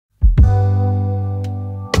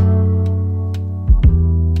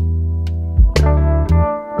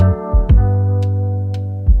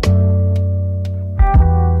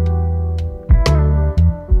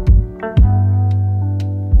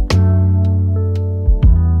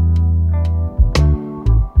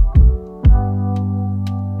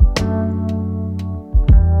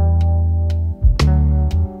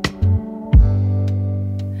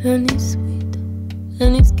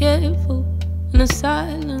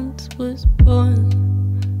silence was born,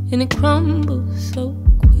 and it crumbles so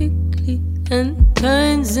quickly and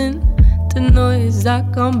turns into noise. I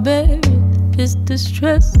can't bear it, it's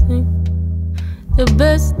distressing. The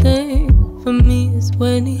best thing for me is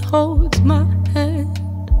when he holds my hand.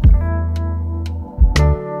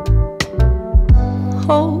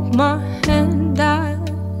 Hold my hand, I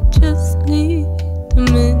just need a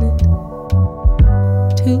minute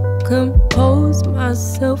to compose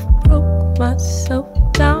myself. Broke myself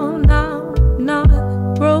down, I'm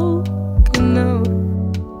not broken now.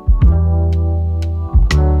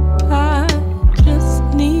 I just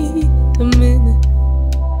need a minute.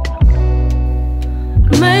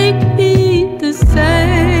 Make me the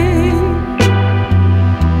same.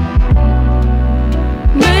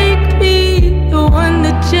 Make me the one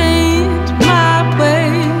to change my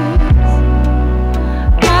ways.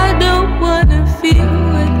 I don't wanna feel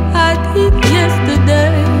what I did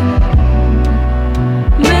yesterday.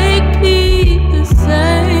 Make me the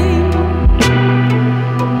same.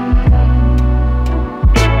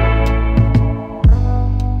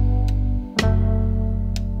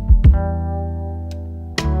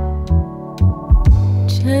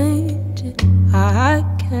 Change it, I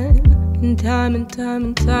can. And time and time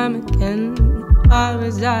and time again, far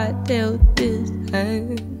as I dealt this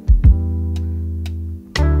hand,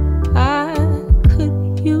 I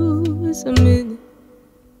could use a minute.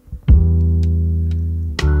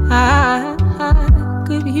 I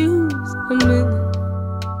could use a minute.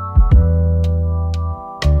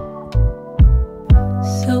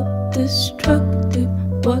 Self-destructive,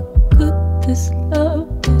 what could this love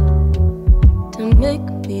do to make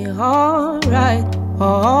me alright,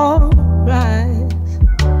 alright?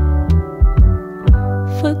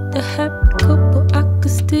 For the happy couple, I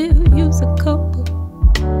could still use a couple.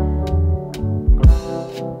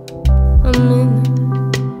 A minute.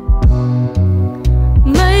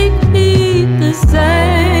 Make me the same.